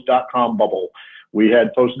post.com bubble. We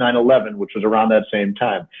had post 9/11, which was around that same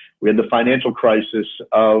time. We had the financial crisis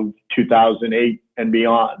of 2008 and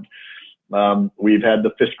beyond. We've had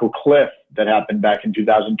the fiscal cliff that happened back in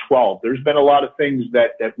 2012. There's been a lot of things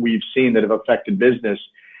that we've seen that have affected business,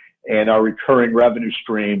 and our recurring revenue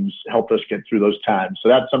streams helped us get through those times. So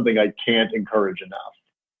that's something I can't encourage enough.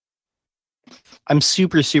 I'm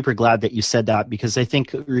super, super glad that you said that, because I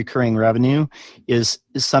think recurring revenue is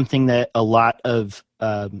something that a lot of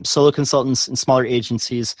solo consultants and smaller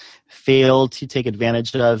agencies fail to take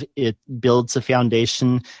advantage of. It builds a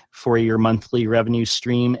foundation for your monthly revenue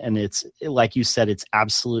stream. And it's, like you said, it's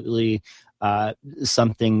absolutely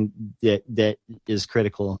something that is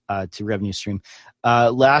critical to revenue stream.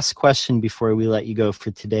 Last question before we let you go for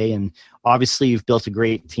today. And obviously you've built a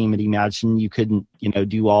great team at Imagine. You couldn't,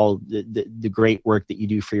 do all the great work that you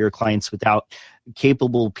do for your clients without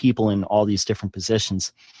capable people in all these different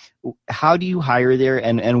positions. How do you hire there,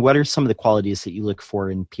 and what are some of the qualities that you look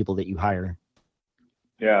for in people that you hire?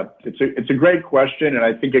 Yeah, it's a great question, and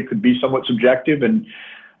I think it could be somewhat subjective. And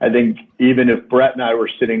I think even if Brett and I were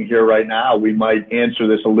sitting here right now, we might answer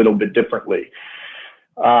this a little bit differently.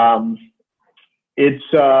 I've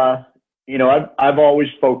always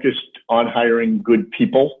focused on hiring good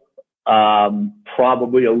people,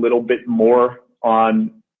 probably a little bit more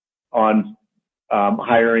on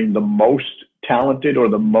hiring the most talented or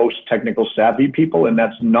the most technical savvy people. And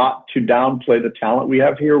that's not to downplay the talent we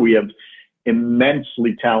have here. We have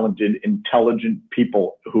immensely talented, intelligent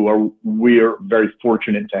people who we're very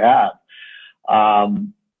fortunate to have.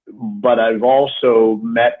 But I've also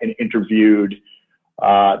met and interviewed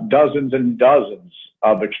dozens and dozens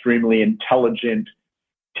of extremely intelligent,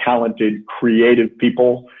 talented, creative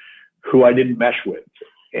people who I didn't mesh with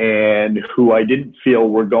and who I didn't feel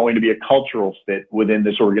were going to be a cultural fit within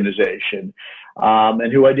this organization,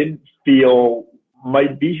 and who I didn't feel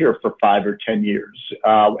might be here for 5 or 10 years.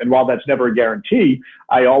 And while that's never a guarantee,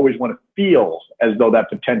 I always want to feel as though that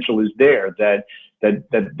potential is there, that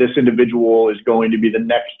this individual is going to be the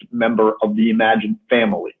next member of the Imagine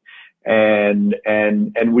family. And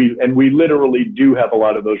we literally do have a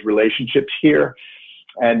lot of those relationships here.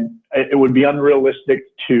 And it would be unrealistic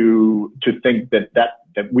to think that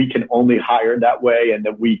we can only hire that way, and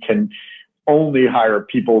that we can only hire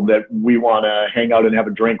people that we want to hang out and have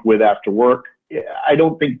a drink with after work. I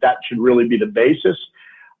don't think that should really be the basis.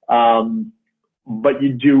 but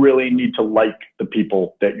you do really need to like the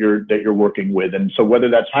people that you're working with. And so whether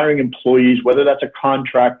that's hiring employees, whether that's a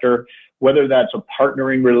contractor, whether that's a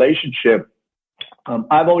partnering relationship,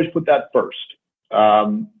 I've always put that first.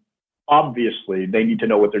 Obviously, they need to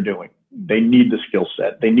know what they're doing. They need the skill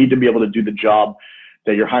set. They need to be able to do the job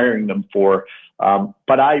that you're hiring them for.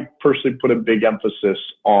 But I personally put a big emphasis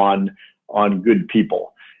on good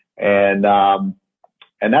people. And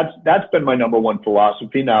that's been my number one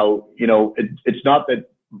philosophy. Now, it's not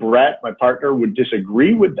that Brett, my partner, would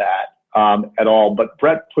disagree with that at all, but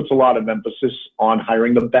Brett puts a lot of emphasis on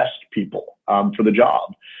hiring the best people for the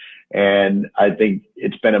job. And I think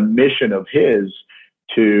it's been a mission of his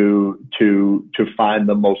to find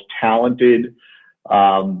the most talented,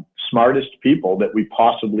 smartest people that we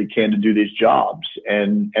possibly can to do these jobs.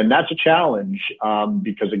 And that's a challenge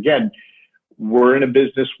because, again, we're in a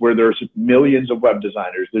business where there's millions of web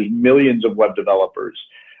designers, there's millions of web developers.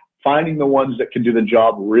 Finding the ones that can do the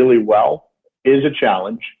job really well is a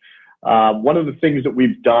challenge. One of the things that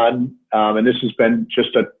we've done, and this has been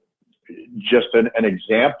just an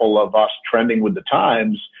example of us trending with the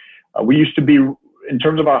times, we used to be, in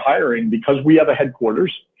terms of our hiring, because we have a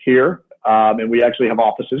headquarters here, and we actually have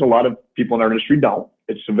offices. A lot of people in our industry don't.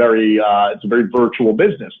 It's a very virtual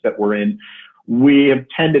business that we're in. We have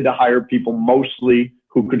tended to hire people mostly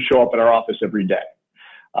who could show up at our office every day.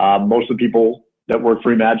 Most of the people that work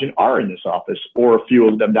for Imagine are in this office, or a few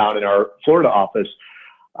of them down in our Florida office.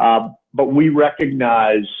 But we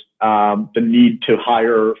recognize the need to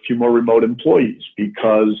hire a few more remote employees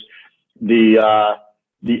because the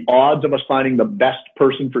odds of us finding the best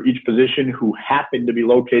person for each position who happen to be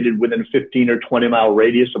located within a 15 or 20 mile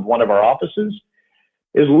radius of one of our offices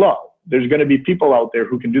is low. There's going to be people out there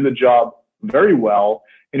who can do the job very well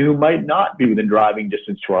and who might not be within driving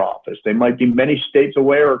distance to our office. They might be many states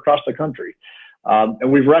away or across the country.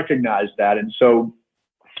 And we've recognized that. And so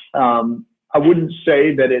I wouldn't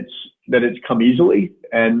say that it's come easily.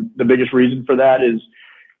 And the biggest reason for that is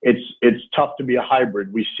it's tough to be a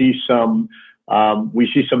hybrid. We see some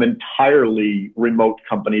entirely remote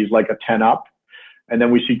companies like a 10up, and then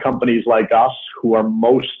we see companies like us who are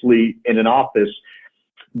mostly in an office.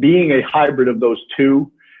 Being a hybrid of those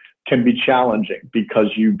two can be challenging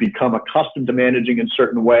because you become accustomed to managing in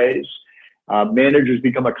certain ways. Managers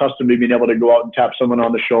become accustomed to being able to go out and tap someone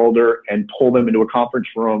on the shoulder and pull them into a conference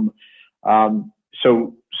room.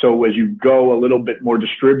 So as you go a little bit more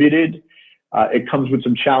distributed, it comes with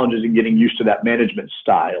some challenges in getting used to that management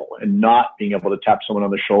style and not being able to tap someone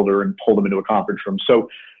on the shoulder and pull them into a conference room. So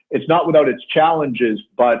it's not without its challenges,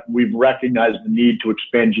 but we've recognized the need to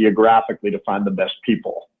expand geographically to find the best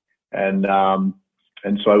people. And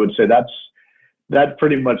so I would say that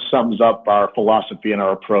pretty much sums up our philosophy and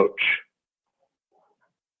our approach.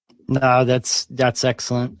 No, that's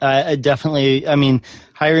excellent. Definitely. I mean,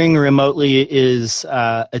 hiring remotely is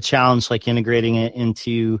a challenge, like integrating it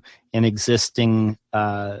into an existing,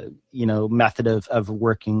 method of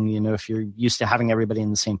working. If you're used to having everybody in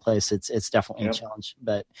the same place, it's definitely a challenge.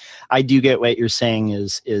 But I do get what you're saying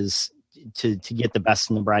is to get the best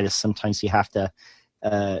and the brightest. Sometimes you have to,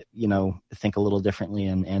 think a little differently,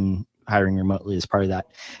 and hiring remotely is part of that.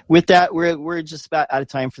 With that, we're just about out of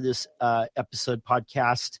time for this episode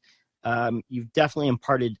podcast. You've definitely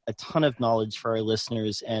imparted a ton of knowledge for our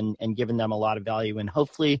listeners and given them a lot of value. And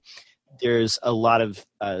hopefully there's a lot of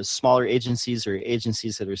smaller agencies or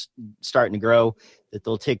agencies that are starting to grow that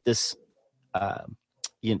they'll take this,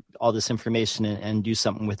 all this information and do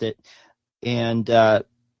something with it. And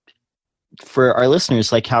for our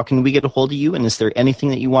listeners, how can we get a hold of you? And is there anything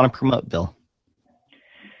that you want to promote, Bill?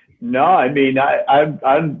 No, I mean,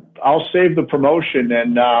 I'll save the promotion,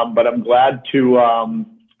 but I'm glad to,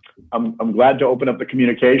 I'm glad to open up the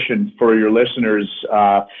communication for your listeners.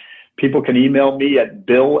 People can email me at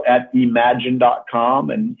bill@emagine.com,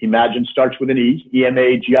 and Imagine starts with an E,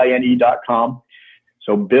 EMAGINE.com.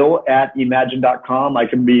 So bill@emagine.com. I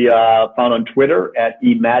can be found on Twitter at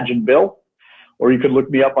ImagineBill, or you could look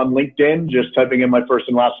me up on LinkedIn, just typing in my first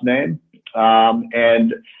and last name.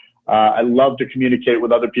 I love to communicate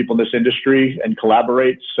with other people in this industry and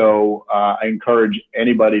collaborate. So I encourage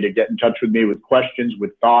anybody to get in touch with me with questions,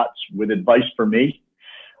 with thoughts, with advice for me,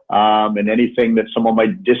 and anything that someone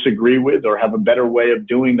might disagree with or have a better way of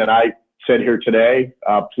doing than I said here today.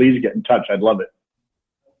 Please get in touch. I'd love it.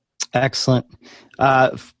 Excellent.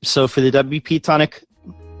 So for the WP Tonic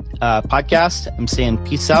podcast, I'm saying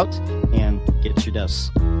peace out and get your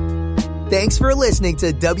dose. Thanks for listening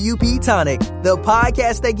to WP Tonic, the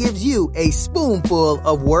podcast that gives you a spoonful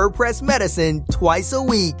of WordPress medicine twice a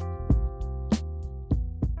week.